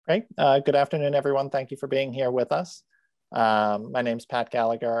Great. Good afternoon, everyone. Thank you for being here with us. My name is Pat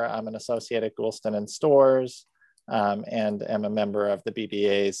Gallagher. I'm an associate at Goulston and Storrs and am a member of the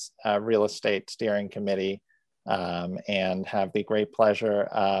BBA's Real Estate Steering Committee and have the great pleasure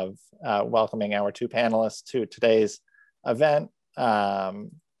of welcoming our two panelists to today's event,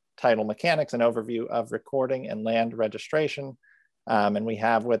 Title Mechanics, an overview of recording and land registration. And we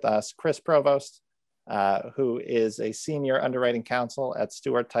have with us Chris Provost, who is a senior underwriting counsel at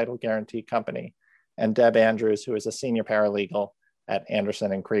Stewart Title Guarantee Company, and Deb Andrews, who is a senior paralegal at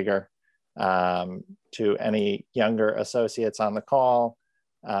Anderson and Krieger. To any younger associates on the call,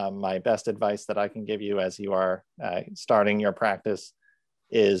 my best advice that I can give you as you are starting your practice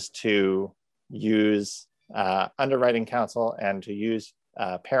is to use underwriting counsel and to use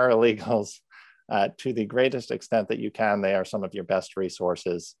paralegals to the greatest extent that you can. They are some of your best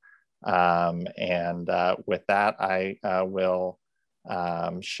resources. With that, I will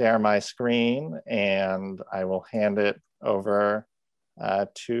share my screen and I will hand it over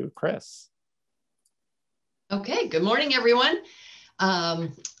to Chris. Okay, good morning, everyone.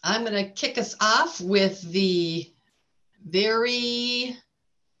 I'm going to kick us off with the I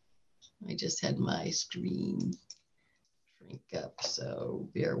just had my screen shrink up, so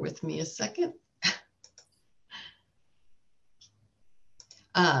bear with me a second.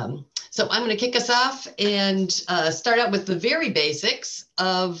 So I'm going to kick us off and start out with the very basics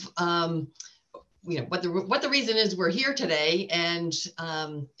of what the reason is we're here today, and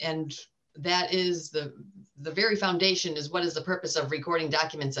that is the very foundation is what is the purpose of recording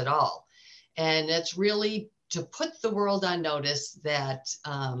documents at all, and it's really to put the world on notice that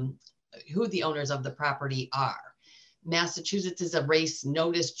who the owners of the property are. Massachusetts is a race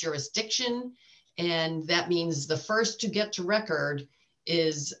notice jurisdiction, and that means the first to get to record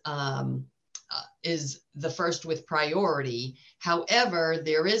is the first with priority. However,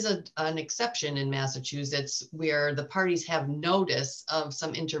 there is an exception in Massachusetts where the parties have notice of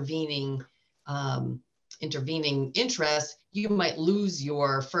some intervening interests. You might lose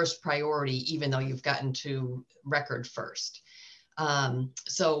your first priority even though you've gotten to record first.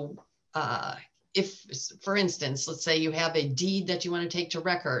 If, for instance, let's say you have a deed that you want to take to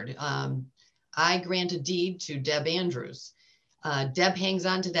record. I grant a deed to Deb Andrews. Deb hangs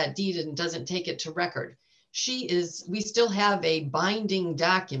on to that deed and doesn't take it to record. We still have a binding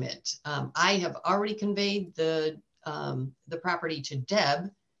document. I have already conveyed the property to Deb.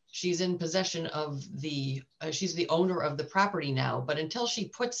 She's in possession of she's the owner of the property now, but until she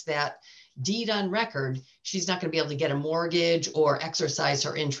puts that deed on record, she's not going to be able to get a mortgage or exercise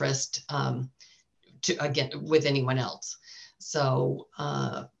her interest with anyone else. So,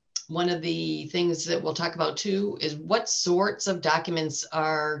 one of the things that we'll talk about too is what sorts of documents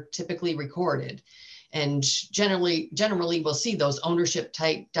are typically recorded. And generally we'll see those ownership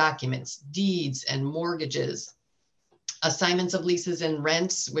type documents, deeds and mortgages, assignments of leases and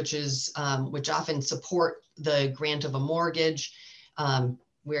rents, which often support the grant of a mortgage,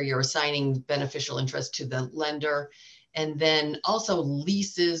 where you're assigning beneficial interest to the lender. And then also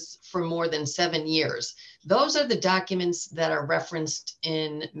leases for more than 7 years. Those are the documents that are referenced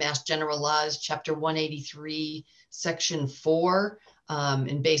in Mass General Laws, Chapter 183, Section 4,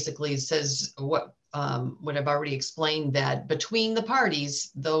 and basically says what I've already explained, that between the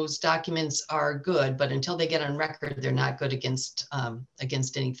parties, those documents are good, but until they get on record, they're not good against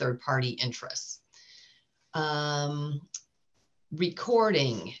any third-party interests.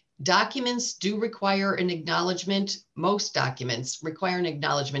 Recording. Documents do require an acknowledgement. Most documents require an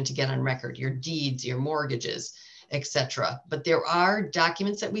acknowledgement to get on record, your deeds, your mortgages, etc. But there are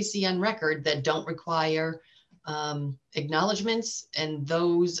documents that we see on record that don't require acknowledgements, and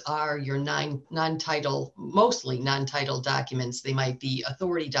those are your mostly non-title documents. They might be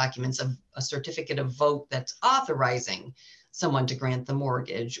authority documents of a certificate of vote that's authorizing someone to grant the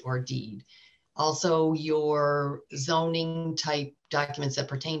mortgage or deed. Also, your zoning type documents that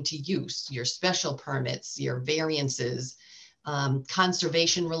pertain to use, your special permits, your variances,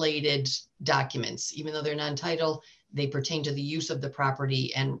 conservation related documents. Even though they're non-title, they pertain to the use of the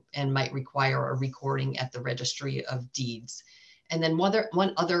property and might require a recording at the Registry of Deeds. And then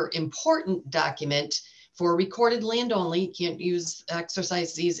one other important document for recorded land only, can't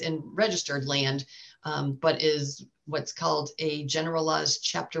exercise these in registered land, but is what's called a General Laws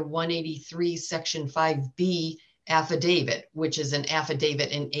Chapter 183, Section 5B affidavit, which is an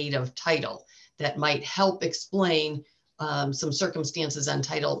affidavit in aid of title that might help explain some circumstances on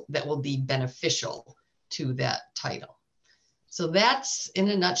title that will be beneficial to that title. So that's, in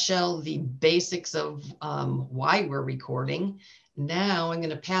a nutshell, the basics of why we're recording. Now I'm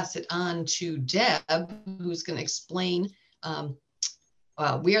going to pass it on to Deb, who's going to explain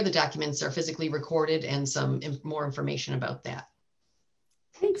where the documents are physically recorded and some more information about that.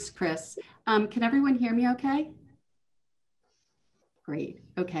 Thanks, Chris. Can everyone hear me okay? Great,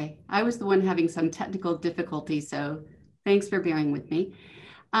 okay. I was the one having some technical difficulty, so thanks for bearing with me.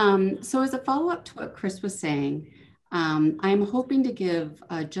 So as a follow-up to what Chris was saying, I'm hoping to give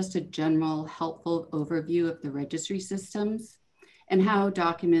just a general helpful overview of the registry systems and how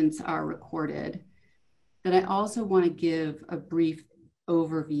documents are recorded. But I also want to give a brief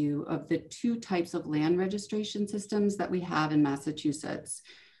overview of the two types of land registration systems that we have in Massachusetts,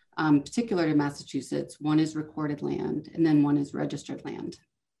 particular to Massachusetts. One is recorded land and then one is registered land.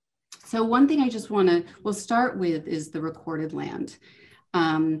 So one thing I just we'll start with is the recorded land.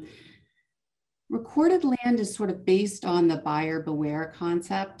 Recorded land is sort of based on the buyer beware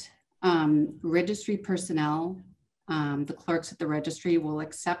concept. Registry personnel, the clerks at the registry, will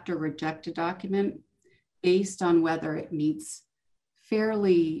accept or reject a document based on whether it meets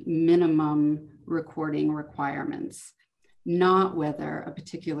fairly minimum recording requirements, not whether a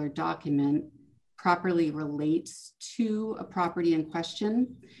particular document properly relates to a property in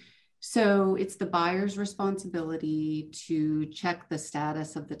question. So it's the buyer's responsibility to check the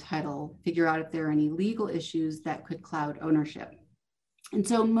status of the title, figure out if there are any legal issues that could cloud ownership. And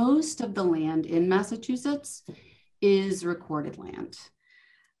so most of the land in Massachusetts is recorded land.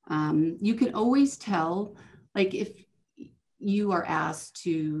 You can always tell, like if you are asked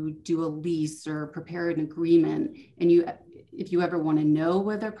to do a lease or prepare an agreement, and if you ever want to know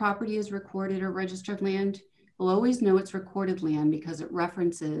whether property is recorded or registered land, you'll always know it's recorded land because it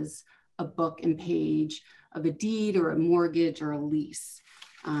references a book and page of a deed or a mortgage or a lease.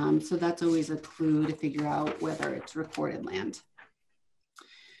 So that's always a clue to figure out whether it's recorded land.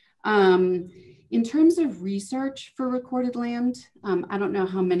 In terms of research for recorded land, I don't know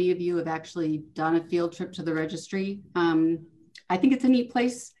how many of you have actually done a field trip to the registry. I think it's a neat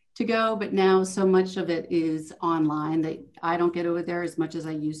place to go, but now so much of it is online that I don't get over there as much as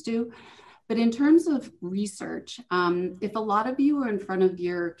I used to. But in terms of research, if a lot of you are in front of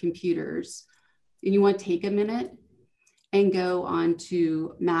your computers and you want to take a minute and go on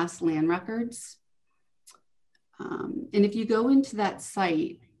to Mass Land Records, and if you go into that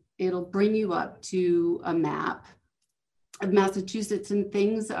site, it'll bring you up to a map of Massachusetts, and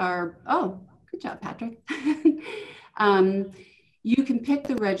things are, oh, good job, Patrick. You can pick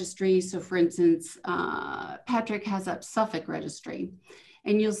the registry. So for instance, Patrick has up Suffolk Registry,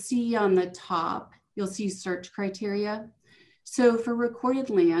 and you'll see on the top, you'll see search criteria. So for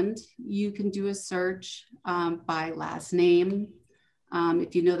recorded land, you can do a search by last name.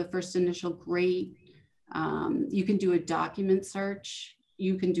 If you know the first initial, great. You can do a document search.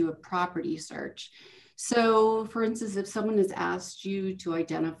 You can do a property search. So for instance, if someone has asked you to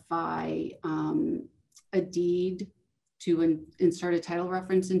identify a deed to insert a title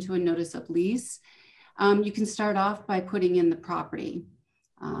reference into a notice of lease, you can start off by putting in the property.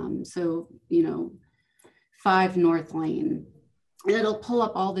 So, 5 North Lane, and it'll pull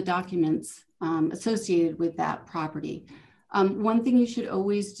up all the documents associated with that property. One thing you should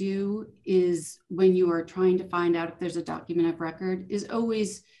always do is when you are trying to find out if there's a document of record is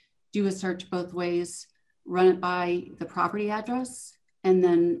always do a search both ways, run it by the property address, and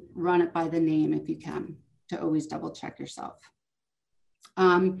then run it by the name if you can, to always double check yourself.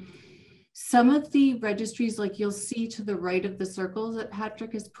 Some of the registries, like you'll see to the right of the circles that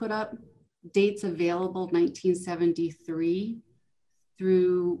Patrick has put up, dates available 1973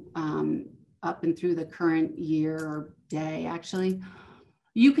 through up and through the current year or day, actually.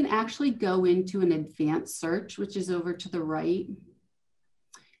 You can actually go into an advanced search, which is over to the right.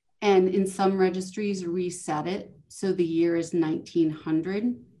 And in some registries, reset it. So the year is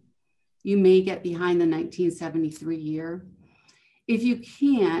 1900. You may get behind the 1973 year. If you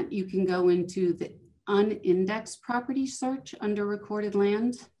can't, you can go into the unindexed property search under recorded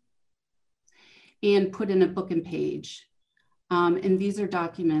land and put in a book and page. And these are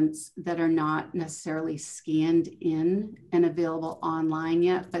documents that are not necessarily scanned in and available online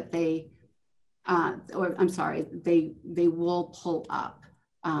yet, but they will pull up.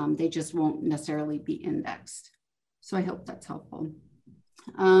 They just won't necessarily be indexed. So I hope that's helpful.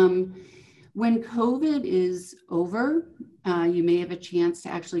 When COVID is over, you may have a chance to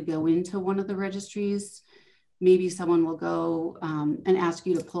actually go into one of the registries. Maybe someone will go and ask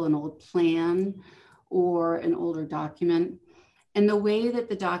you to pull an old plan or an older document. And the way that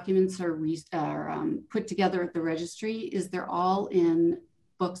the documents are put together at the registry is they're all in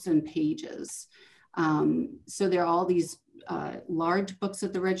books and pages. So there are all these large books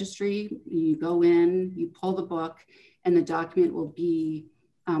at the registry. You go in, you pull the book, and the document will be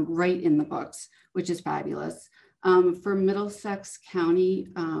right in the books, which is fabulous. For Middlesex County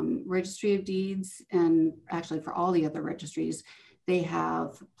Registry of Deeds, and actually for all the other registries, they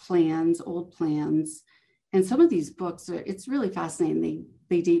have plans, old plans. And some of these books, it's really fascinating.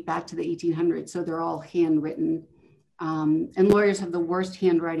 They date back to the 1800s, so they're all handwritten. And lawyers have the worst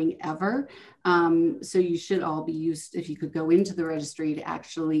handwriting ever. So you should all be used, if you could go into the registry, to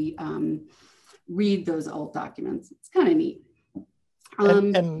actually read those old documents. It's kind of neat.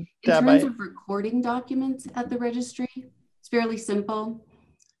 In terms of recording documents at the registry, it's fairly simple.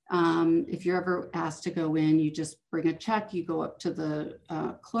 If you're ever asked to go in, you just bring a check, you go up to the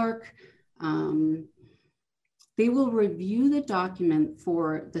clerk. They will review the document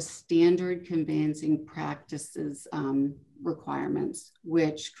for the standard conveyancing practices requirements,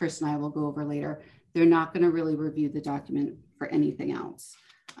 which Chris and I will go over later. They're not going to really review the document for anything else.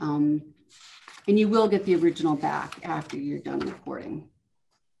 And you will get the original back after you're done recording.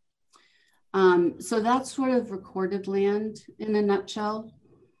 So that's sort of recorded land in a nutshell.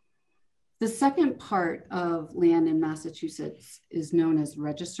 The second part of land in Massachusetts is known as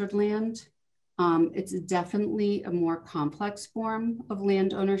registered land. It's definitely a more complex form of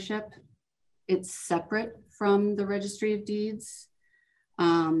land ownership. It's separate from the Registry of Deeds.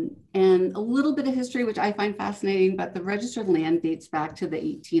 And a little bit of history, which I find fascinating, but the registered land dates back to the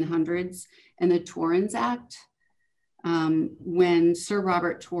 1800s and the Torrens Act, when Sir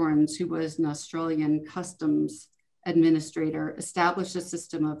Robert Torrens, who was an Australian customs administrator, established a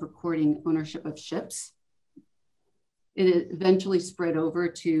system of recording ownership of ships. It eventually spread over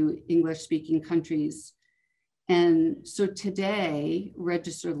to English-speaking countries. And so today,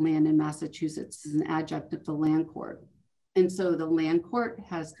 registered land in Massachusetts is an adjunct of the land court. And so the land court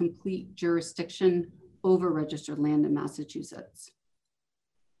has complete jurisdiction over registered land in Massachusetts.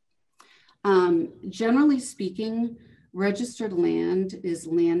 Generally speaking, registered land is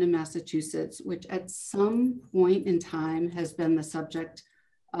land in Massachusetts, which at some point in time has been the subject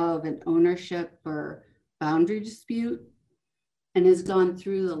of an ownership or boundary dispute and has gone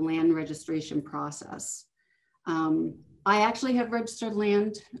through the land registration process. I actually have registered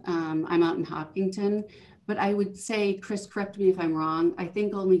land. I'm out in Hopkinton, but I would say, Chris, correct me if I'm wrong, I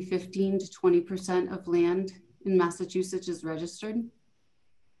think only 15 to 20% of land in Massachusetts is registered.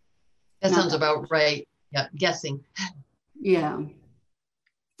 That sounds about right. Yeah, guessing. Yeah.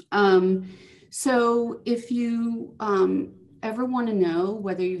 So if you ever want to know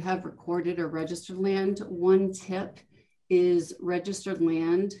whether you have recorded or registered land, one tip is registered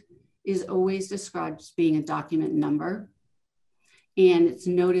land is always described as being a document number, and it's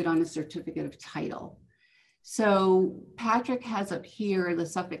noted on a certificate of title. So Patrick has up here the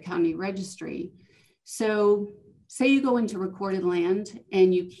Suffolk County Registry. So say you go into recorded land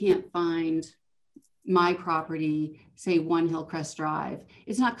and you can't find my property, say One Hillcrest Drive,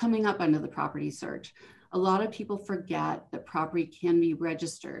 it's not coming up under the property search. A lot of people forget that property can be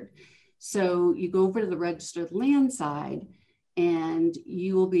registered. So you go over to the registered land side and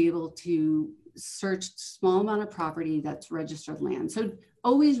you will be able to search a small amount of property that's registered land. So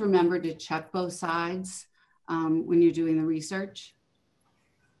always remember to check both sides when you're doing the research.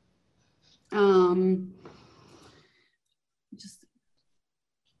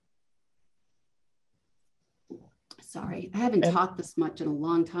 Sorry, I haven't taught this much in a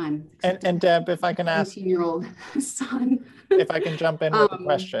long time. And Deb, if I can ask, 18-year-old son. If I can jump in with a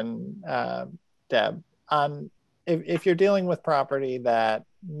question, Deb, if you're dealing with property that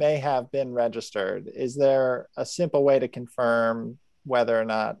may have been registered, is there a simple way to confirm whether or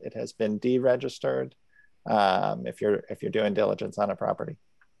not it has been deregistered if you're doing diligence on a property?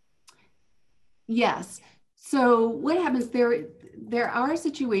 Yes. So what happens there are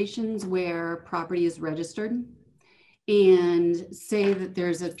situations where property is registered, and say that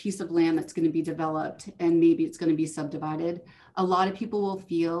there's a piece of land that's going to be developed and maybe it's going to be subdivided. A lot of people will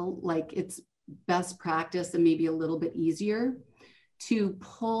feel like it's best practice and maybe a little bit easier to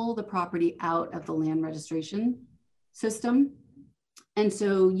pull the property out of the land registration system. And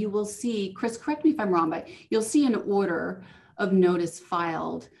so you will see, Chris, correct me if I'm wrong, but you'll see an order of notice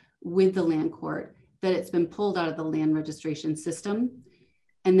filed with the land court that it's been pulled out of the land registration system.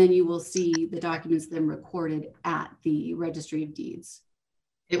 And then you will see the documents then recorded at the Registry of Deeds.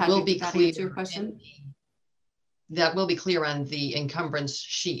 It Patrick, will be clear. Answer your question? That will be clear on the encumbrance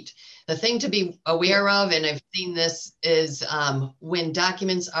sheet. The thing to be aware of, and I've seen this, is when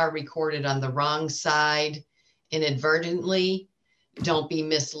documents are recorded on the wrong side inadvertently, don't be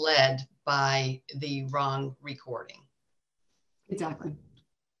misled by the wrong recording. Exactly.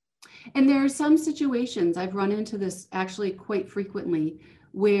 And there are some situations, I've run into this actually quite frequently,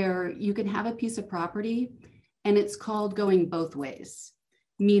 where you can have a piece of property and it's called going both ways,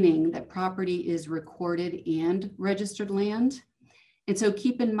 meaning that property is recorded and registered land. And so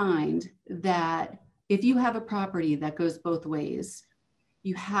keep in mind that if you have a property that goes both ways,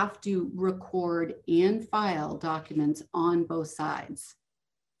 you have to record and file documents on both sides.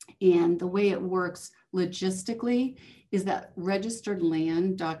 And the way it works logistically is that registered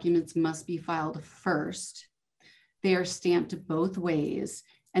land documents must be filed first. They are stamped both ways,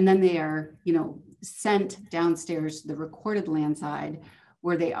 and then they are, sent downstairs to the recorded land side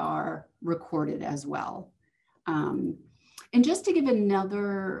where they are recorded as well. And just to give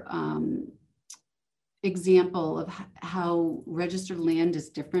another example of how registered land is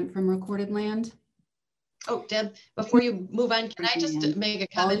different from recorded land. Oh, Deb, before you move on, can I just make a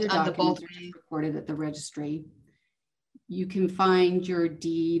comment on the both? Recorded at the registry. You can find your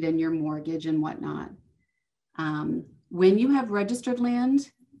deed and your mortgage and whatnot. When you have registered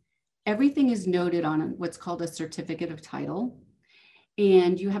land, everything is noted on what's called a certificate of title.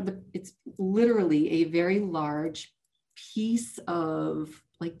 And you have it's literally a very large piece of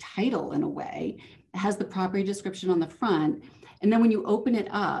like title in a way. It has the property description on the front. And then when you open it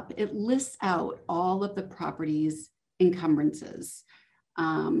up, it lists out all of the property's encumbrances.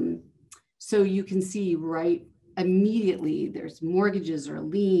 So you can see right immediately there's mortgages or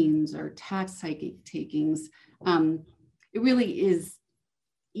liens or tax takings. It really is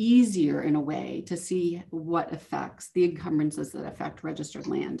easier in a way to see what affects the encumbrances that affect registered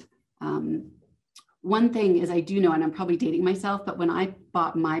land. One thing is I do know, and I'm probably dating myself, but when I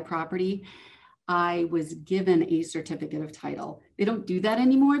bought my property, I was given a certificate of title. They don't do that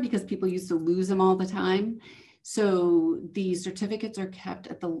anymore because people used to lose them all the time. So the certificates are kept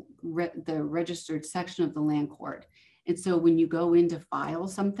at the registered section of the land court. And so when you go in to file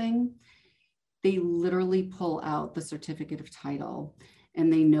something, they literally pull out the certificate of title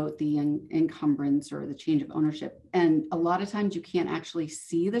and they note the encumbrance or the change of ownership. And a lot of times you can't actually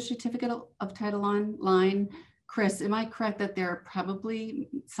see the certificate of title online. Chris, am I correct that there are probably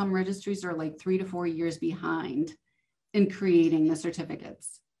some registries are like 3 to 4 years behind in creating the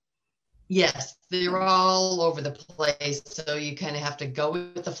certificates? Yes, they're all over the place. So you kind of have to go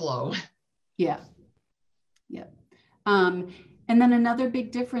with the flow. Yeah. Yeah. And then another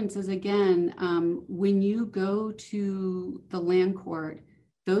big difference is, again, when you go to the land court,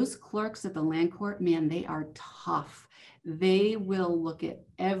 those clerks at the land court, man, they are tough. They will look at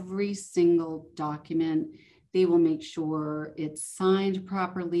every single document. They will make sure it's signed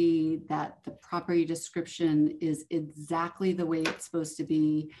properly, that the property description is exactly the way it's supposed to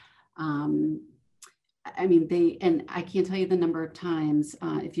be. I mean, and I can't tell you the number of times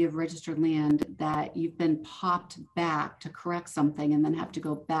if you have registered land that you've been popped back to correct something and then have to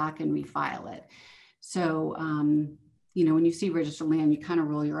go back and refile it. So, when you see registered land, you kind of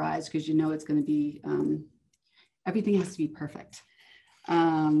roll your eyes because you know it's going to be, everything has to be perfect.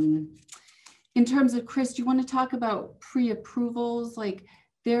 In terms of, Chris, do you want to talk about pre-approvals? Like,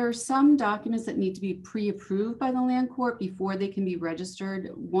 there are some documents that need to be pre-approved by the land court before they can be registered.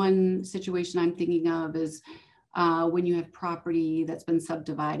 One situation I'm thinking of is when you have property that's been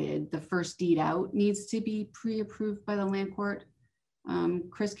subdivided, the first deed out needs to be pre-approved by the land court.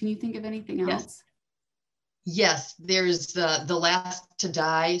 Chris, can you think of anything else? Yes, there's the last to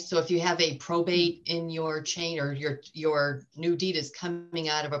die. So if you have a probate in your chain or your new deed is coming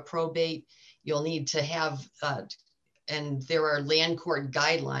out of a probate, you'll need to have and there are land court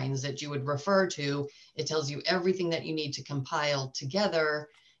guidelines that you would refer to. It tells you everything that you need to compile together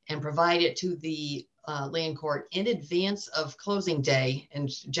and provide it to the land court in advance of closing day. And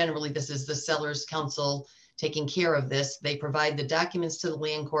generally this is the seller's counsel taking care of this. They provide the documents to the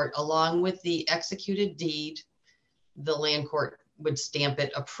land court along with the executed deed. The land court would stamp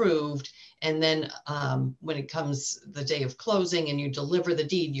it approved. And then when it comes the day of closing and you deliver the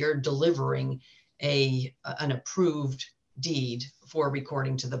deed, you're delivering an approved deed for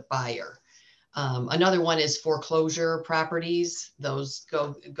recording to the buyer. Another one is foreclosure properties. Those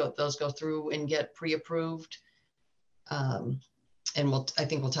go through and get pre-approved. And I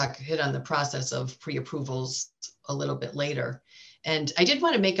think we'll hit on the process of pre-approvals a little bit later. And I did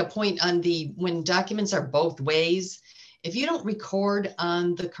want to make a point on when documents are both ways, if you don't record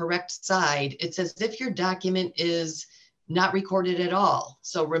on the correct side, it's as if your document is not recorded at all.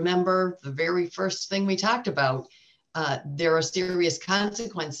 So remember the very first thing we talked about, there are serious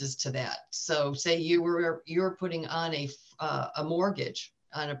consequences to that. So say you're putting on a mortgage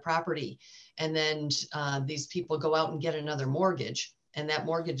on a property, and then these people go out and get another mortgage, and that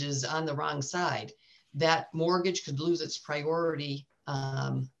mortgage is on the wrong side. That mortgage could lose its priority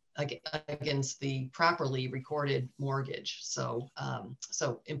against the properly recorded mortgage. So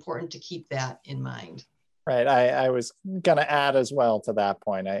important to keep that in mind. Right. I was going to add as well to that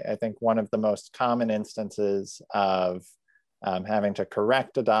point. I think one of the most common instances of having to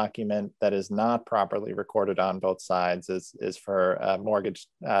correct a document that is not properly recorded on both sides is for a mortgage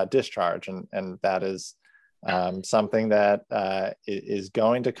discharge. And that is something that is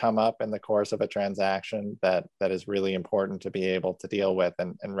going to come up in the course of a transaction that is really important to be able to deal with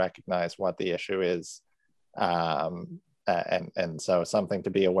and recognize what the issue is. And so something to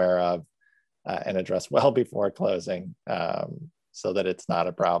be aware of and address well before closing so that it's not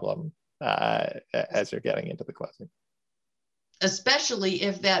a problem as you're getting into the closing. Especially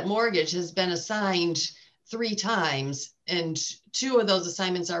if that mortgage has been assigned 3 times and 2 of those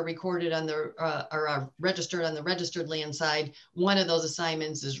assignments are recorded on the or are registered on the registered land side. One of those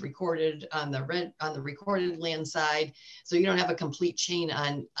assignments is recorded on the recorded land side. So you don't have a complete chain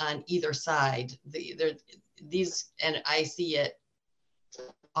on either side. These, and I see it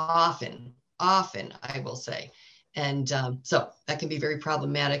often, I will say. And so that can be very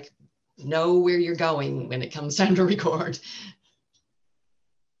problematic. Know where you're going when it comes time to record.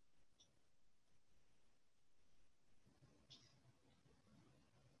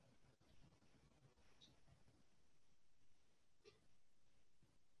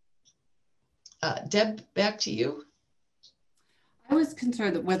 Deb, back to you. I was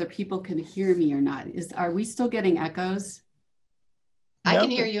concerned that whether people can hear me or not. Are we still getting echoes? I can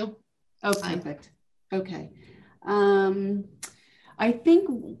hear you. Oh, perfect. Okay. I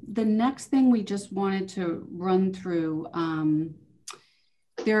think the next thing we just wanted to run through,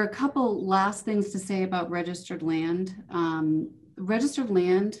 there are a couple last things to say about registered land. Registered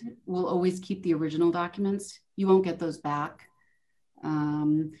land will always keep the original documents. You won't get those back.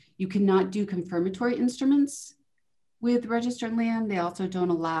 You cannot do confirmatory instruments with registered land. They also don't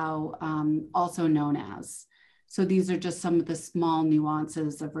allow also known as. So these are just some of the small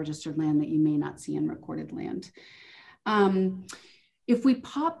nuances of registered land that you may not see in recorded land. If we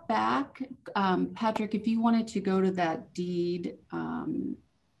pop back, Patrick, if you wanted to go to that deed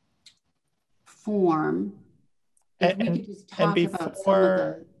form, if we could just talk about some of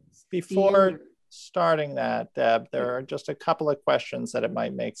the before starting that, Deb, there are just a couple of questions that it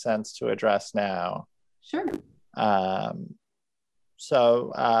might make sense to address now. Sure.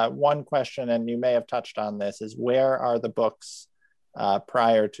 So one question, and you may have touched on this, is where are the books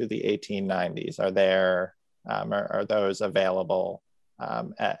prior to the 1890s? Are those available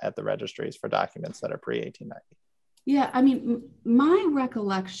at the registries for documents that are pre-1890? Yeah, I mean, my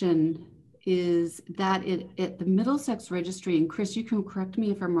recollection is that at the Middlesex Registry, and Chris, you can correct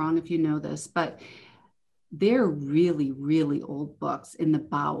me if I'm wrong if you know this, but they're really, really old books in the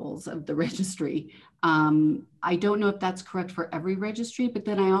bowels of the registry. I don't know if that's correct for every registry, but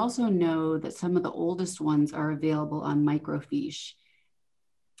then I also know that some of the oldest ones are available on microfiche.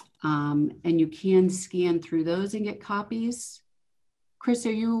 And you can scan through those and get copies. Chris,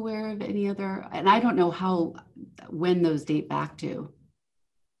 are you aware of any other? And I don't know when those date back to.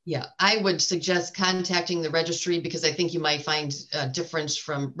 Yeah, I would suggest contacting the registry because I think you might find a difference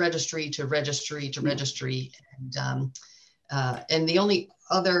from registry to registry to registry. And the only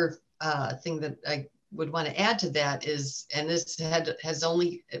other thing that I would want to add to that is, and this has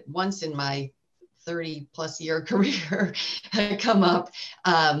only once in my 30+ year career come up,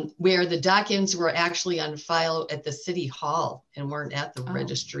 where the documents were actually on file at the city hall and weren't at the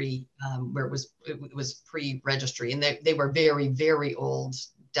registry, where it was pre-registry, and they were very, very old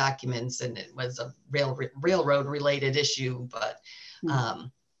documents, and it was a railroad related issue. But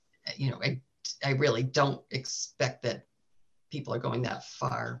you know, I really don't expect that people are going that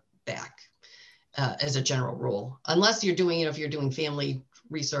far back as a general rule, unless you're doing, if you're doing family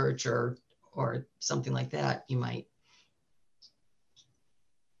research or something like that, you might.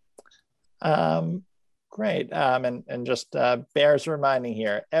 Great. And just bears reminding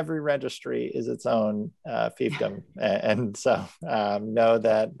here, every registry is its own fiefdom. And so know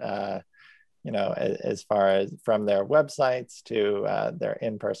that, you know, as far as from their websites to their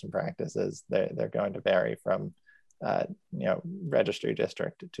in-person practices, they're going to vary from, you know, registry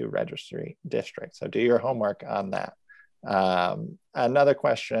district to registry district. So do your homework on that. Another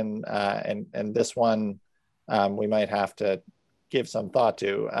question, and this one we might have to give some thought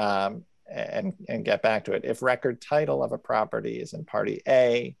to and get back to it. If record title of a property is in party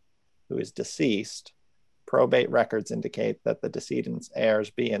A, who is deceased, probate records indicate that the decedent's heirs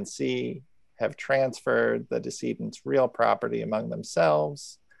B and C have transferred the decedent's real property among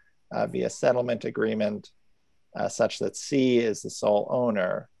themselves via settlement agreement such that C is the sole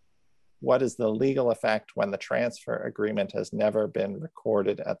owner. What is the legal effect when the transfer agreement has never been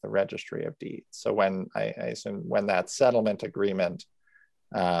recorded at the registry of deeds? So when I assume when that settlement agreement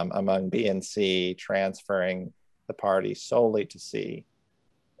among B and C, transferring the party solely to C,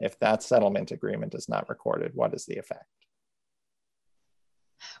 if that settlement agreement is not recorded, what is the effect?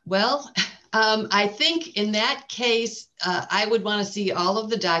 Well, I think in that case, I would want to see all of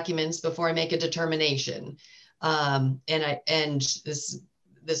the documents before I make a determination. And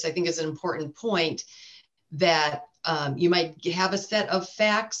this I think is an important point, that you might have a set of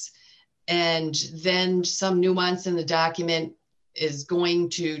facts, and then some nuance in the document is going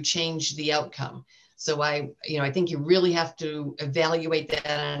to change the outcome. So I think you really have to evaluate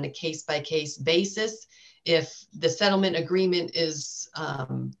that on a case-by-case basis. If the settlement agreement is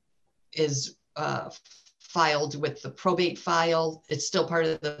filed with the probate file, it's still part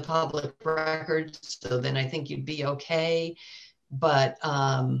of the public record. So then I think you'd be okay. But,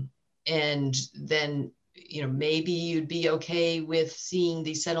 and then, maybe you'd be okay with seeing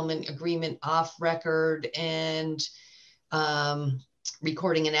the settlement agreement off record and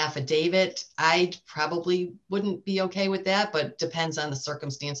recording an affidavit. I probably wouldn't be okay with that, but depends on the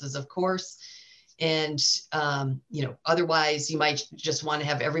circumstances, of course. And, otherwise you might just want to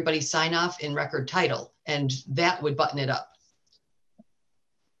have everybody sign off in record title, and that would button it up.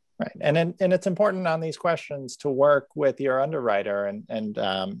 Right, and it's important on these questions to work with your underwriter and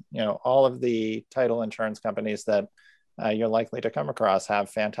all of the title insurance companies that you're likely to come across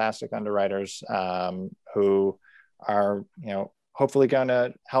have fantastic underwriters who are hopefully going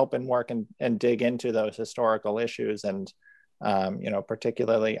to help and work and dig into those historical issues, and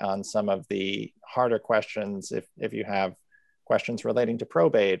particularly on some of the harder questions. If you have questions relating to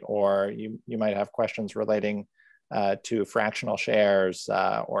probate, or you might have questions relating to fractional shares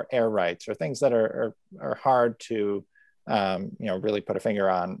or heir rights, or things that are hard to really put a finger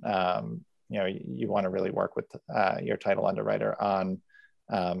on. You want to really work with your title underwriter on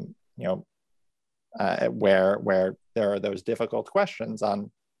where there are those difficult questions, on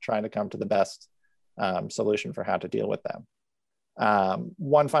trying to come to the best solution for how to deal with them.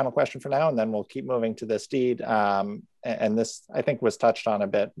 One final question for now, and then we'll keep moving to this deed. And this, I think, was touched on a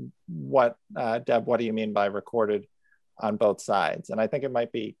bit. Deb, what do you mean by recorded on both sides? And I think it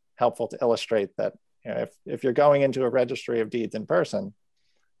might be helpful to illustrate that if you're going into a registry of deeds in person,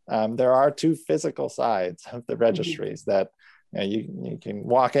 there are two physical sides of the registries that you can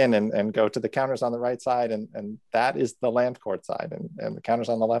walk in and go to the counters on the right side, and that is the land court side, and the counters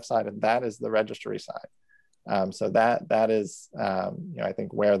on the left side, and that is the registry side. So that is, I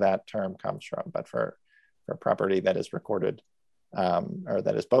think, where that term comes from. But for property that is recorded, or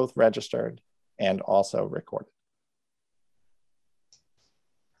that is both registered and also recorded.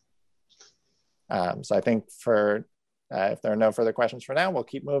 So I think if there are no further questions for now, we'll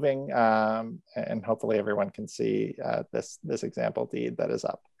keep moving, and hopefully everyone can see this example deed that is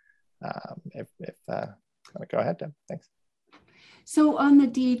up. Go ahead, Deb. Thanks. So on the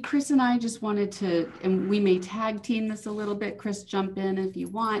deed, Chris and I just wanted to, and we may tag team this a little bit. Chris, jump in if you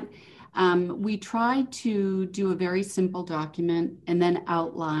want. We tried to do a very simple document and then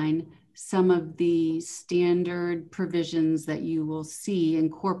outline some of the standard provisions that you will see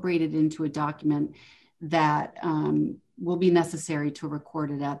incorporated into a document that will be necessary to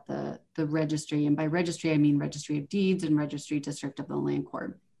record it at the registry. And by registry, I mean Registry of Deeds and Registry District of the Land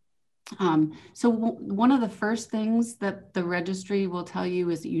Court. So one of the first things that the registry will tell you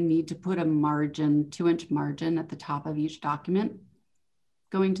is that you need to put a margin, 2-inch margin at the top of each document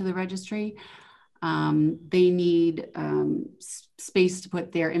going to the registry. They need space to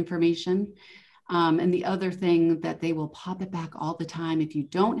put their information. And the other thing that they will pop it back all the time if you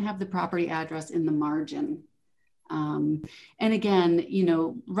don't have the property address in the margin. And again,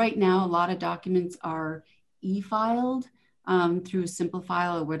 right now, a lot of documents are e-filed through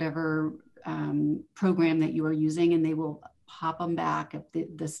Simplifile or whatever program that you are using, and they will pop them back if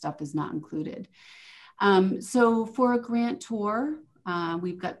this stuff is not included. So for a grantor,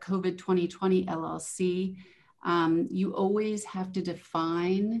 we've got COVID 2020 LLC. You always have to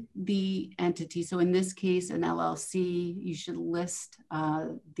define the entity. So in this case, an LLC, you should list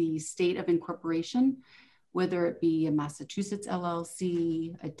the state of incorporation, whether it be a Massachusetts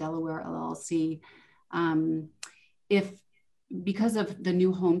LLC, a Delaware LLC. Because of the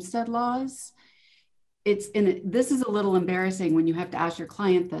new homestead laws, this is a little embarrassing when you have to ask your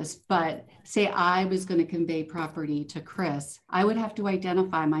client this, but say I was going to convey property to Chris, I would have to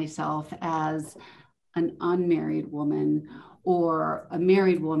identify myself as an unmarried woman or a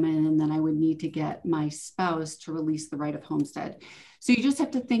married woman, and then I would need to get my spouse to release the right of homestead. So you just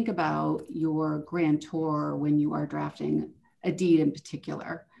have to think about your grantor when you are drafting a deed in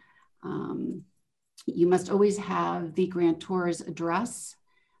particular. You must always have the grantor's address.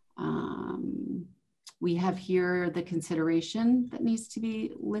 We have here the consideration that needs to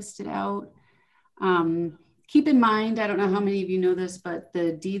be listed out. Keep in mind, I don't know how many of you know this, but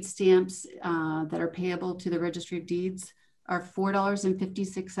the deed stamps that are payable to the Registry of Deeds are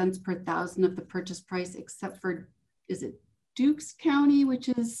 $4.56 per thousand of the purchase price, except for, is it Dukes County, which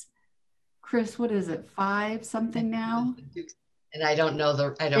is, Chris, what is it, 5 something now? And I don't know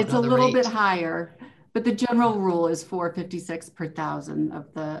the, it's a little bit higher, but the general rule is $4.56 per thousand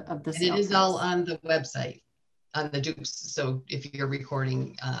of the and it sale is price. all on the website, on the Dukes. So if you're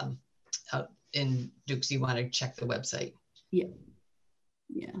recording out in Dukes, you want to check the website. Yeah,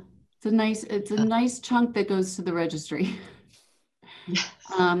 yeah. It's a nice chunk that goes to the registry. Yes.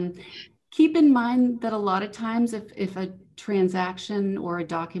 Keep in mind that a lot of times if a transaction or a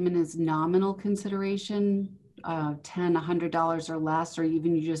document is nominal consideration, $10, $100 or less, or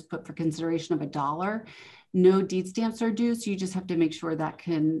even you just put for consideration of $1, no deed stamps are due. So you just have to make sure that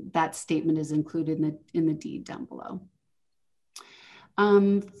that statement is included in the deed down below.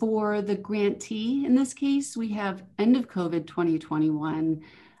 For the grantee, in this case, we have end of COVID 2021,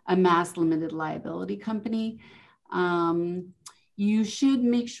 a mass limited liability company. You should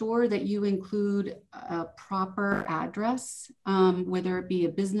make sure that you include a proper address, whether it be a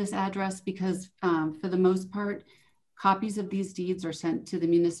business address, because for the most part, copies of these deeds are sent to the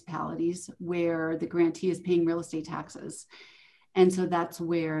municipalities where the grantee is paying real estate taxes. And so that's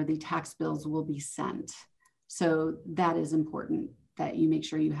where the tax bills will be sent. So that is important, that you make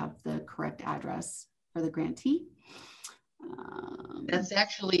sure you have the correct address for the grantee. That's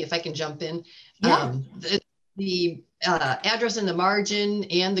actually, if I can jump in, yeah. The address in the margin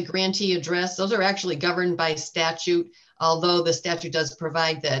and the grantee address, those are actually governed by statute, although the statute does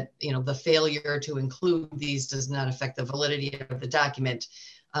provide that, the failure to include these does not affect the validity of the document.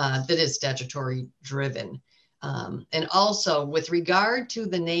 That is statutory driven. And also with regard to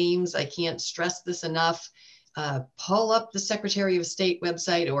the names, I can't stress this enough, pull up the Secretary of State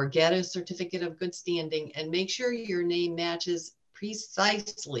website or get a certificate of good standing and make sure your name matches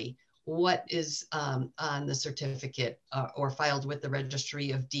precisely what is on the certificate or filed with the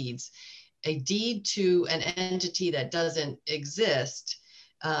Registry of Deeds. A deed to an entity that doesn't exist,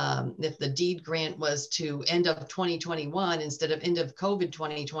 if the deed grant was to end of 2021 instead of end of COVID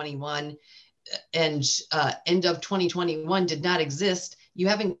 2021, and end of 2021 did not exist, you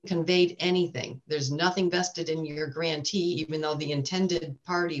haven't conveyed anything. There's nothing vested in your grantee, even though the intended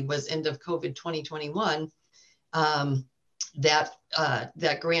party was end of COVID 2021.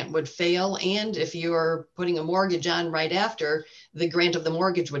 That grant would fail. And if you're putting a mortgage on right after, the grant of the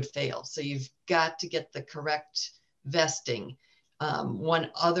mortgage would fail. So you've got to get the correct vesting. One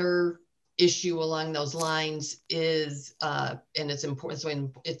other issue along those lines is, and it's important,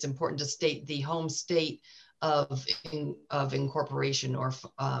 so it's important to state the home state of incorporation or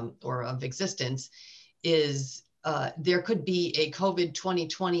of existence is there could be a COVID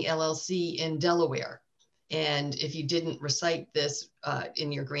 2020 LLC in Delaware. And if you didn't recite this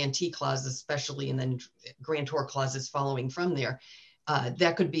in your grantee clause, especially in the grantor clauses following from there,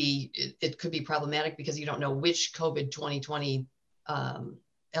 that could be, it could be problematic because you don't know which COVID 2020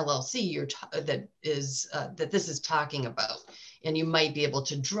 LLC that this is talking about. And you might be able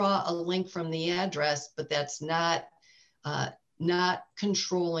to draw a link from the address, but that's not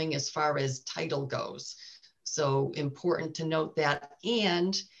controlling as far as title goes. So important to note that.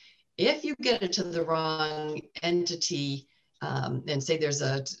 And if you get it to the wrong entity and say there's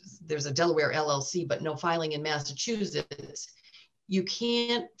a Delaware LLC, but no filing in Massachusetts, you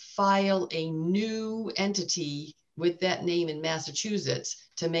can't file a new entity with that name in Massachusetts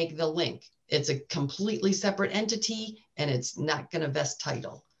to make the link. It's a completely separate entity and it's not going to vest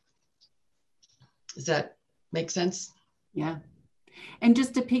title. Does that make sense? Yeah. And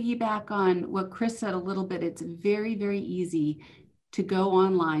just to piggyback on what Chris said a little bit, it's very, very easy to go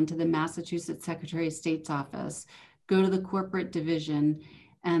online to the Massachusetts Secretary of State's office, go to the corporate division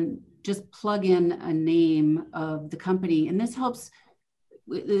and just plug in a name of the company. And this helps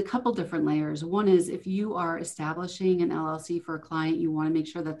with a couple different layers. One is if you are establishing an LLC for a client, you want to make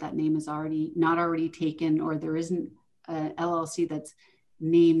sure that that name is not already taken, or there isn't an LLC that's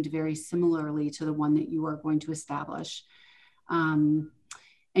named very similarly to the one that you are going to establish. And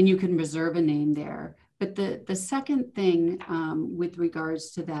you can reserve a name there. But the second thing with regards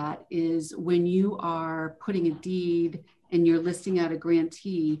to that is when you are putting a deed and you're listing out a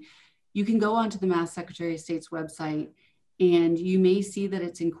grantee, you can go onto the Mass Secretary of State's website and you may see that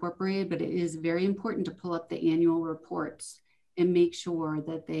it's incorporated, but it is very important to pull up the annual reports and make sure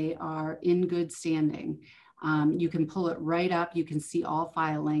that they are in good standing. You can pull it right up, you can see all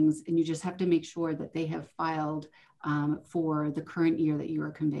filings, and you just have to make sure that they have filed for the current year that you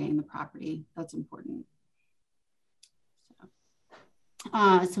are conveying the property. That's important.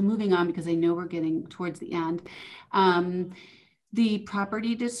 So moving on, because I know we're getting towards the end. The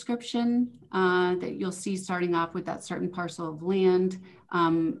property description that you'll see starting off with that certain parcel of land,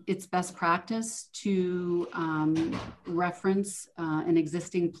 it's best practice to reference an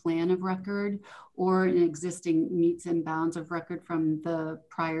existing plan of record or an existing meets and bounds of record from the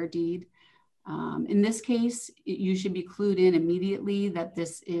prior deed. In this case, you should be clued in immediately that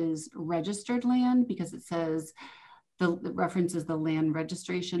this is registered land because it says the references the land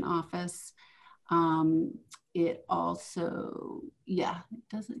registration office. It also, yeah, it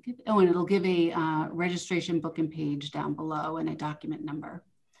doesn't give, oh, and it'll give a registration book and page down below and a document number.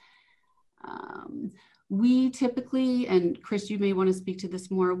 We typically, and Chris, you may want to speak to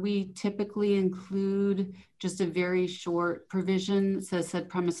this more, we typically include just a very short provision that says said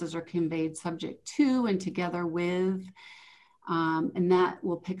premises are conveyed subject to and together with, and that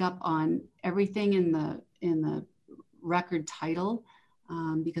will pick up on everything in the record title.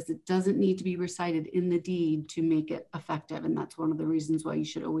 Because it doesn't need to be recited in the deed to make it effective. And that's one of the reasons why you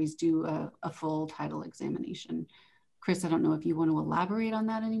should always do a full title examination. Chris, I don't know if you want to elaborate on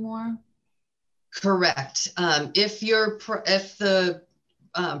that anymore. Correct. If the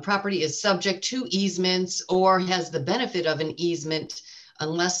property is subject to easements or has the benefit of an easement,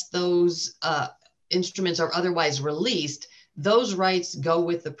 unless those instruments are otherwise released, those rights go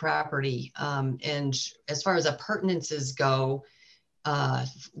with the property. And as far as appurtenances go,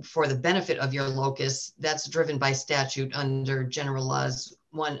 for the benefit of your locus, that's driven by statute under General Laws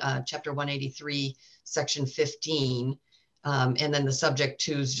Chapter 183, Section 15. And then the subject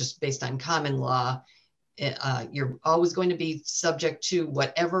to is just based on common law. You're always going to be subject to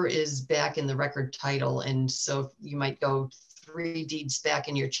whatever is back in the record title. And so you might go 3 deeds back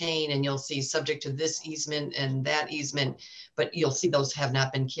in your chain and you'll see subject to this easement and that easement, but you'll see those have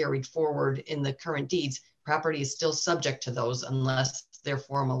not been carried forward in the current deeds. Property is still subject to those unless they're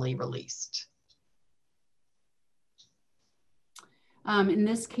formally released. In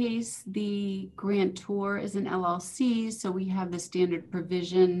this case, the grantor is an LLC, so we have the standard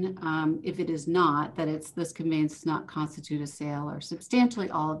provision, if it is not, that it's this conveyance does not constitute a sale or substantially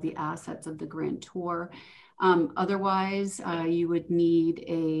all of the assets of the grantor. Otherwise, you would need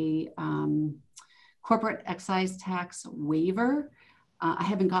a corporate excise tax waiver. I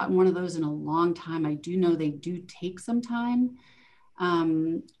haven't gotten one of those in a long time. I do know they do take some time.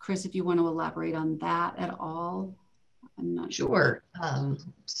 Chris, if you want to elaborate on that at all. I'm not sure.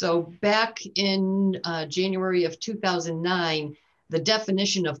 So back in January of 2009, the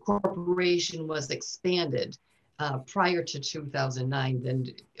definition of corporation was expanded. Prior to 2009, then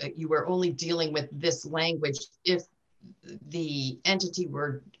you were only dealing with this language if the entity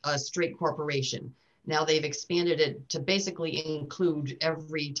were a straight corporation. Now they've expanded it to basically include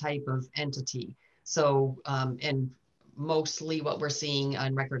every type of entity. So, and mostly what we're seeing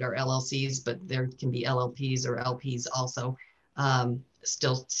on record are LLCs, but there can be LLPs or LPs also,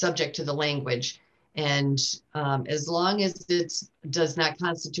 still subject to the language. And as long as it does not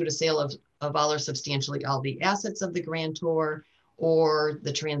constitute a sale of all or substantially all the assets of the grantor, or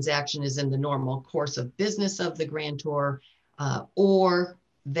the transaction is in the normal course of business of the grantor, or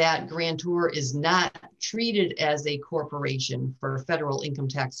that grantor is not treated as a corporation for federal income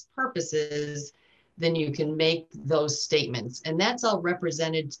tax purposes, then you can make those statements. And that's all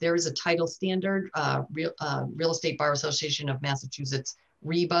represented. There is a title standard, Real Estate Bar Association of Massachusetts,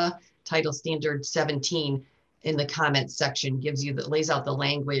 REBA, Title Standard 17 in the comments section gives you, that lays out the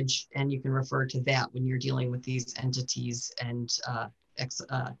language, and you can refer to that when you're dealing with these entities and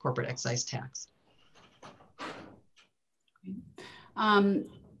corporate excise tax.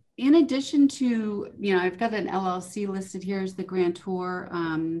 In addition to, I've got an LLC listed here as the grantor,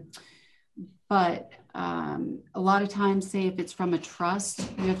 but a lot of times, say if it's from a trust,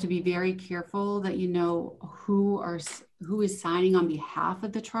 you have to be very careful that you know who is signing on behalf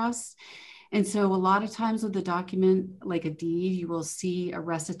of the trust. And so a lot of times with the document, like a deed, you will see a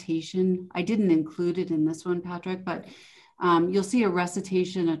recitation. I didn't include it in this one, Patrick, but you'll see a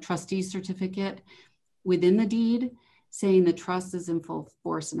recitation, a trustee certificate within the deed saying the trust is in full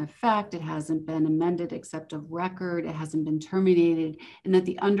force and effect, it hasn't been amended except of record, it hasn't been terminated, and that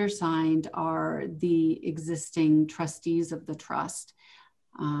the undersigned are the existing trustees of the trust.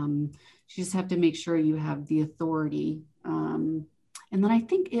 You just have to make sure you have the authority. And then I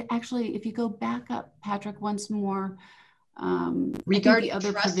think it actually, if you go back up, Patrick, once more, regarding the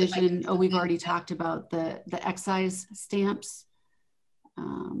other provision, we've already talked about the excise stamps.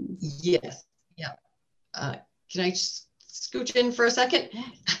 Yes, yeah. Can I just scooch in for a second?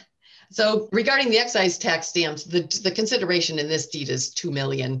 So regarding the excise tax stamps, the consideration in this deed is 2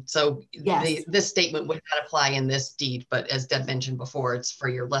 million. So Yes. this statement would not apply in this deed, but as Deb mentioned before, it's for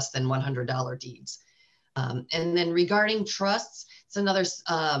your less than $100 deeds. And then regarding trusts, it's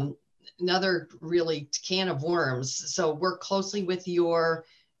another really can of worms. So work closely with your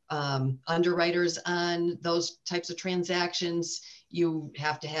underwriters on those types of transactions. You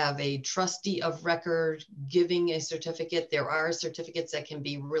have to have a trustee of record giving a certificate. There are certificates that can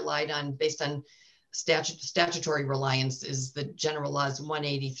be relied on based on statutory reliance, is the General Laws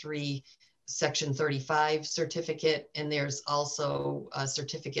 183 Section 35 certificate. And there's also a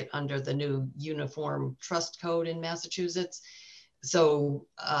certificate under the new Uniform Trust Code in Massachusetts. So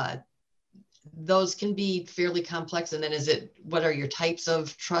those can be fairly complex. And then what are your types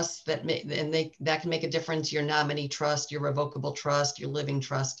of trusts that can make a difference? Your nominee trust, your revocable trust, your living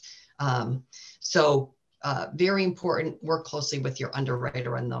trust. So very important, work closely with your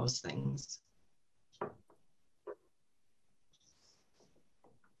underwriter on those things.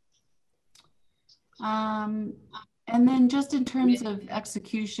 And then just in terms of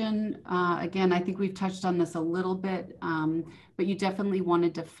execution, again, I think we've touched on this a little bit, but you definitely want to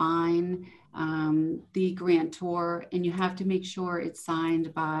define the grantor, and you have to make sure it's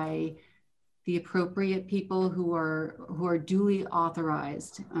signed by the appropriate people who are duly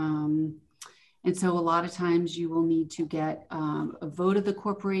authorized. And so a lot of times you will need to get a vote of the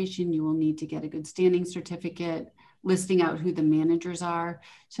corporation, you will need to get a good standing certificate listing out who the managers are.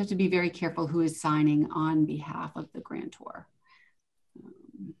 So you have to be very careful who is signing on behalf of the grantor.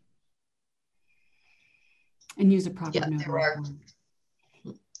 And use a proper notary.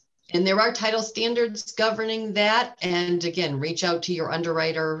 And there are title standards governing that. And again, reach out to your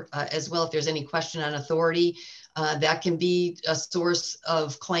underwriter as well if there's any question on authority. That can be a source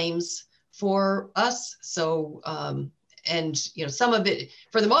of claims for us. So, and some of it,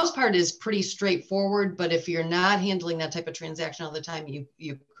 for the most part, is pretty straightforward. But if you're not handling that type of transaction all the time,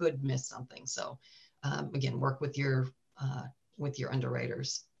 you could miss something. So, again, work with your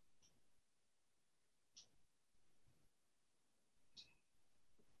underwriters.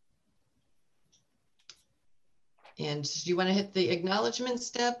 And do you want to hit the acknowledgement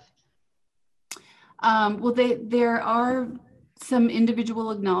step? Well, there are some individual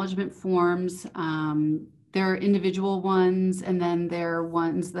acknowledgement forms. There are individual ones, and then there are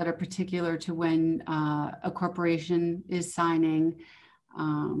ones that are particular to when a corporation is signing.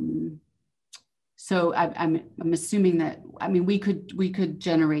 So I'm assuming that, I mean, we could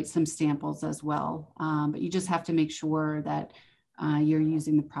generate some samples as well, but you just have to make sure that you're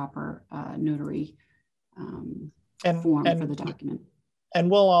using the proper notary form for the document. And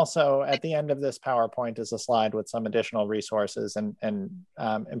we'll also, at the end of this PowerPoint, is a slide with some additional resources and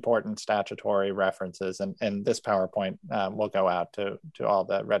important statutory references. And this PowerPoint will go out to all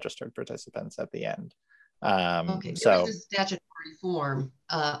the registered participants at the end. Okay, so there's a statutory form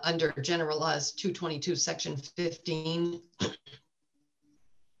under General Laws 222, Section 15.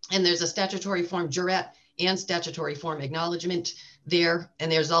 And there's a statutory form jurat and statutory form acknowledgement there.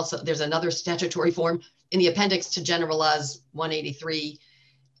 And there's another statutory form in the appendix to General Laws 183,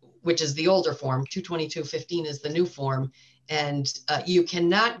 which is the older form. 222.15 is the new form. And you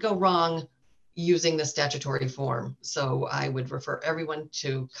cannot go wrong using the statutory form. So I would refer everyone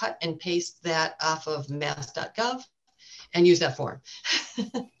to cut and paste that off of mass.gov and use that form.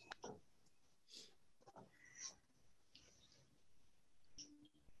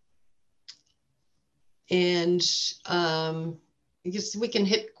 And I guess we can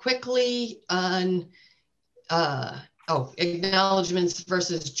hit quickly on acknowledgements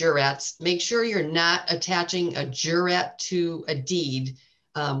versus jurats. Make sure you're not attaching a jurat to a deed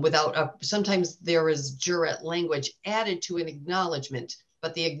sometimes there is jurat language added to an acknowledgement,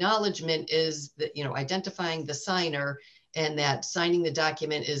 but the acknowledgement is that, identifying the signer, and that signing the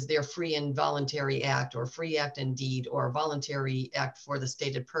document is their free and voluntary act, or free act and deed, or voluntary act for the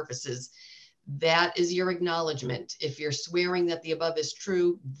stated purposes. That is your acknowledgement. If you're swearing that the above is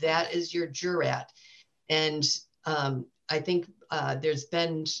true, that is your jurat. And I think there's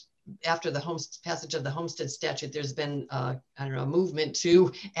been, after the passage of the Homestead Statute, there's been, a movement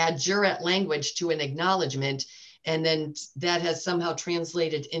to add jurat language to an acknowledgement. And then that has somehow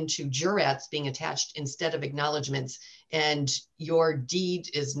translated into jurats being attached instead of acknowledgements. And your deed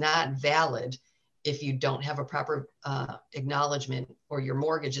is not valid if you don't have a proper acknowledgement, or your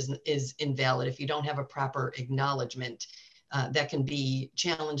mortgage is invalid if you don't have a proper acknowledgement. That can be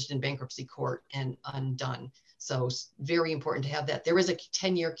challenged in bankruptcy court and undone. So it's very important to have that. There is a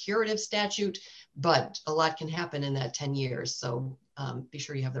 10-year curative statute, but a lot can happen in that 10 years. So be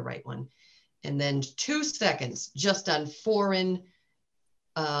sure you have the right one. And then 2 seconds just on foreign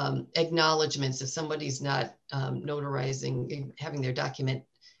acknowledgements if somebody's not notarizing, having their document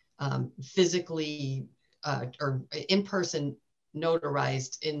physically or in person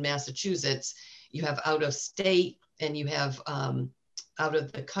notarized in Massachusetts. You have out of state and you have out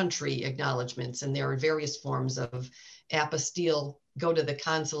of the country acknowledgements, and there are various forms of apostille. Go to the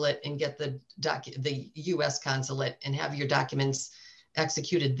consulate and get the U.S. consulate and have your documents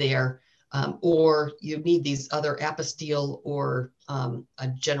executed there, or you need these other apostille or a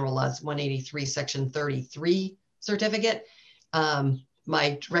General Laws 183 Section 33 certificate.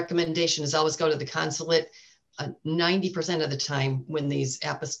 My recommendation is always go to the consulate. 90% of the time when these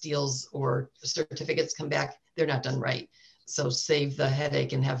apostilles or certificates come back, they're not done right. So save the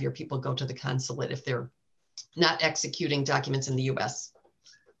headache and have your people go to the consulate if they're not executing documents in the US.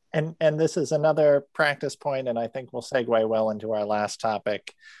 And this is another practice point, and I think we'll segue well into our last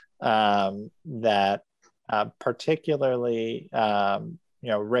topic, that particularly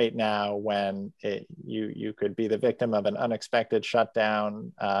right now when you could be the victim of an unexpected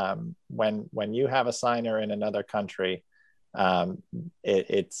shutdown, when you have a signer in another country,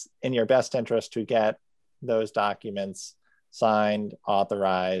 it's in your best interest to get those documents signed,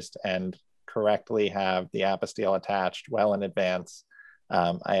 authorized, and correctly have the apostille attached well in advance.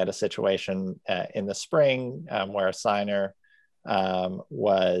 I had a situation in the spring where a signer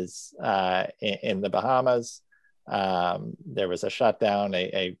was in the Bahamas. There was a shutdown,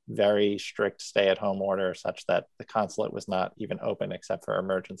 a very strict stay-at-home order such that the consulate was not even open except for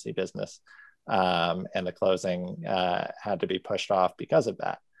emergency business. And the closing had to be pushed off because of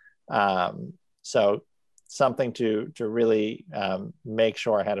that. So something to really make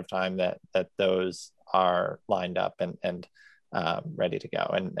sure ahead of time that those are lined up and ready to go.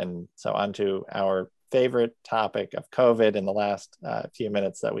 And so on to our favorite topic of COVID in the last few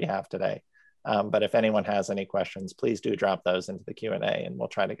minutes that we have today. But if anyone has any questions, please do drop those into the Q&A and we'll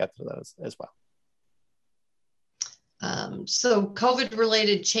try to get to those as well. So COVID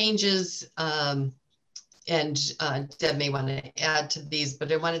related changes, and Deb may want to add to these,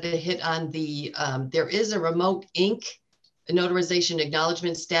 but I wanted to hit on the, there is a remote ink notarization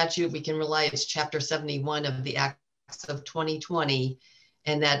acknowledgement statute. We can rely, it's chapter 71 of the Acts of 2020.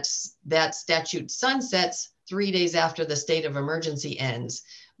 And that statute sunsets 3 days after the state of emergency ends.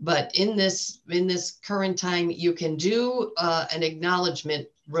 But in this current time, you can do an acknowledgement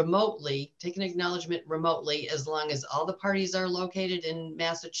remotely, take an acknowledgement remotely, as long as all the parties are located in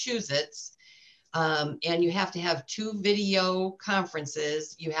Massachusetts. And you have to have 2 video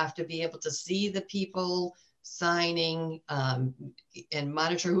conferences. You have to be able to see the people signing and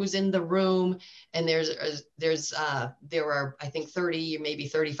monitor who's in the room. And there are, I think, 30, maybe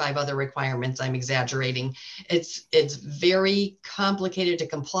 35 other requirements. I'm exaggerating. It's very complicated to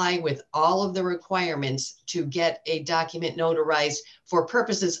comply with all of the requirements to get a document notarized for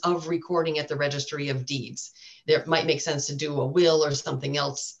purposes of recording at the Registry of Deeds. There might make sense to do a will or something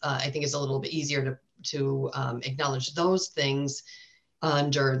else. I think it's a little bit easier to acknowledge those things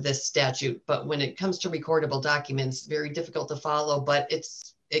under this statute, but when it comes to recordable documents, very difficult to follow, but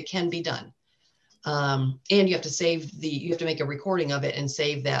it can be done. And you have to you have to make a recording of it and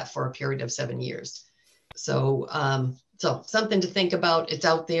save that for a period of 7 years. So, so something to think about. It's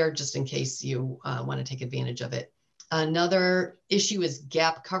out there just in case you want to take advantage of it. Another issue is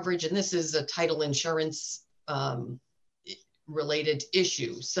gap coverage, and this is a title insurance related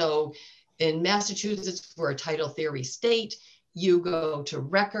issue. So in Massachusetts, we're a title theory state. You go to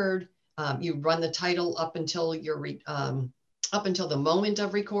record, you run the title up until up until the moment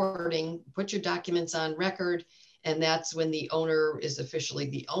of recording, put your documents on record, and that's when the owner is officially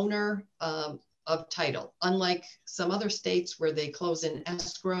the owner of title. Unlike some other states where they close in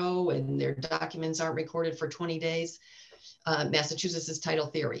escrow and their documents aren't recorded for 20 days, Massachusetts is title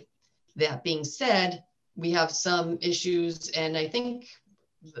theory. That being said, we have some issues, and I think,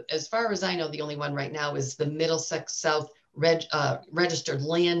 as far as I know, the only one right now is the Middlesex South Registered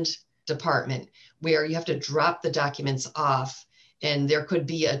Land Department, where you have to drop the documents off, and there could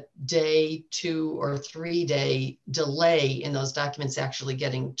be a day, 2 or 3 day delay in those documents actually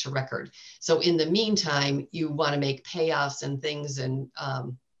getting to record. So in the meantime, you want to make payoffs and things, and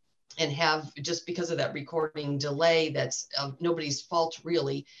have, just because of that recording delay, that's nobody's fault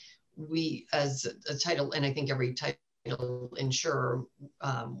really. We as a title, and I think every title insurer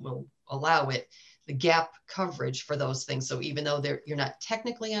will allow it, the gap coverage for those things. So even though you're not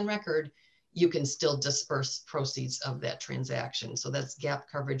technically on record, you can still disperse proceeds of that transaction. So that's gap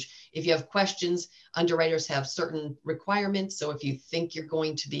coverage. If you have questions, underwriters have certain requirements. So if you think you're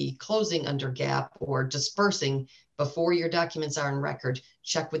going to be closing under gap or dispersing before your documents are on record,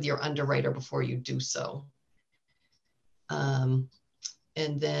 check with your underwriter before you do so.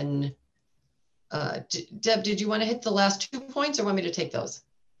 And then, Deb, did you want to hit the last 2 points or want me to take those?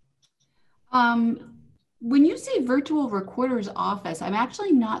 When you say virtual recorder's office, I'm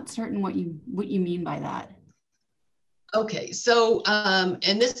actually not certain what you mean by that. Okay, so,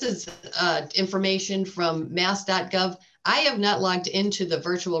 and this is information from mass.gov. I have not logged into the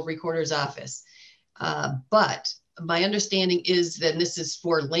virtual recorder's office, but my understanding is that this is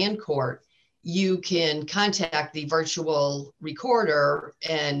for land court. You can contact the virtual recorder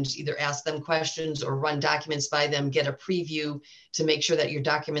and either ask them questions or run documents by them, get a preview to make sure that your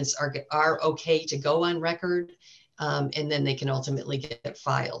documents are okay to go on record. And then they can ultimately get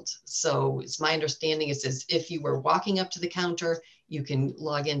filed. So it's my understanding is as if you were walking up to the counter, you can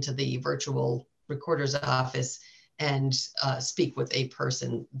log into the virtual recorder's office and speak with a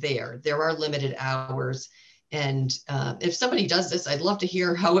person there. There are limited hours. And if somebody does this, I'd love to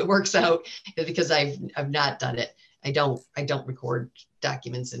hear how it works out because I've not done it. I don't record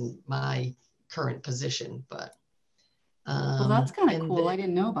documents in my current position, but. Well, that's kind of cool. I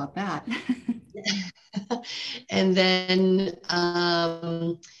didn't know about that. And then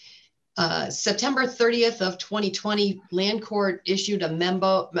September 30th of 2020, Land Court issued a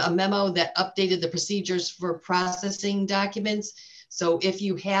memo that updated the procedures for processing documents. So if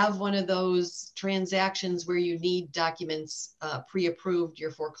you have one of those transactions where you need documents pre-approved,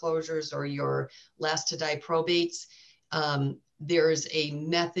 your foreclosures or your last to die probates, there's a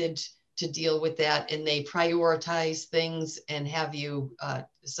method to deal with that, and they prioritize things and have you,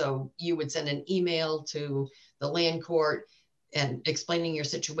 so you would send an email to the land court and explaining your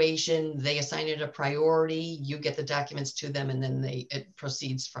situation. They assign it a priority, you get the documents to them, and then it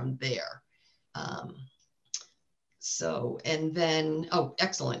proceeds from there. So, and then, oh,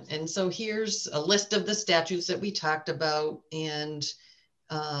 excellent. And so here's a list of the statutes that we talked about and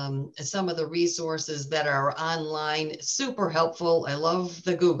some of the resources that are online. Super helpful. I love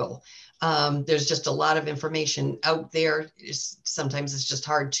the Google. There's just a lot of information out there. Sometimes it's just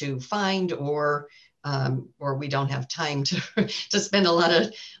hard to find, or we don't have time to spend a lot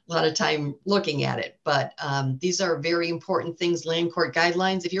of time looking at it. But these are very important things. Land court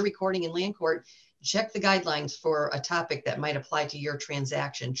guidelines. If you're recording in land court, check the guidelines for a topic that might apply to your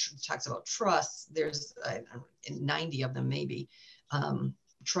transaction. It talks about trusts. There's 90 of them maybe.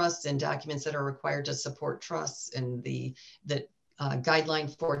 Trusts and documents that are required to support trusts, and the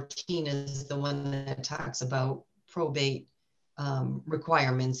guideline 14 is the one that talks about probate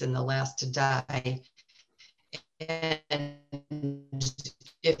requirements in the last to die. And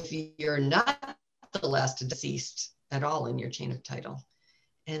if you're not the last to deceased at all in your chain of title.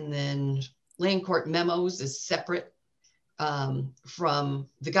 And then land court memos is separate from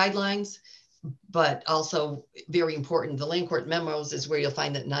the guidelines, but also very important. The land court memos is where you'll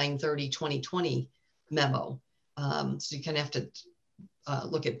find that 9/30/2020 memo. So you kind of have to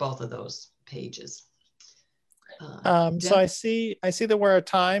look at both of those pages. So I see that we're at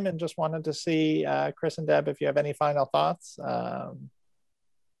time, and just wanted to see Chris and Deb if you have any final thoughts.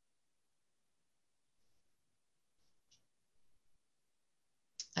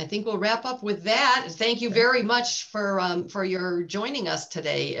 I think we'll wrap up with that. Thank you very much for your joining us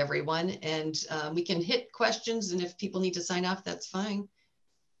today, everyone. And we can hit questions, and if people need to sign off, that's fine.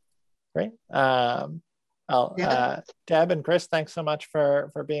 Great. Deb and Chris, thanks so much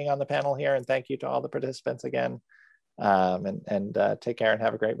for being on the panel here, and thank you to all the participants again. And take care and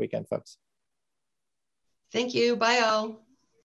have a great weekend, folks. Thank you. Bye all.